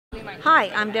Hi,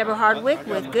 I'm Deborah Hardwick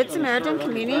with Good Samaritan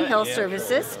Community Health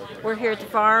Services. We're here at the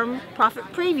Farm Profit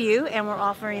Preview and we're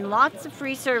offering lots of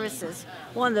free services.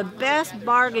 One of the best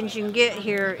bargains you can get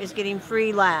here is getting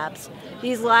free labs.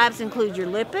 These labs include your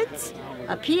lipids,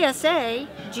 a PSA,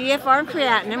 GFR and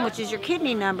creatinine, which is your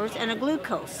kidney numbers, and a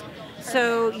glucose.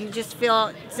 So you just fill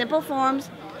out simple forms,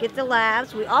 get the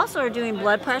labs. We also are doing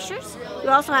blood pressures. We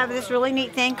also have this really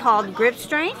neat thing called grip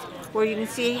strength, where you can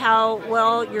see how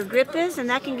well your grip is, and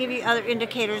that can give you other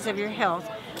indicators of your health.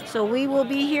 So we will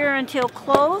be here until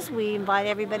close. We invite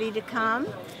everybody to come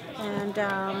and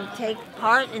take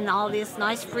part in all this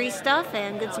nice free stuff,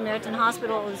 and Good Samaritan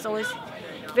Hospital is always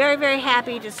very, very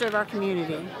happy to serve our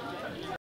community.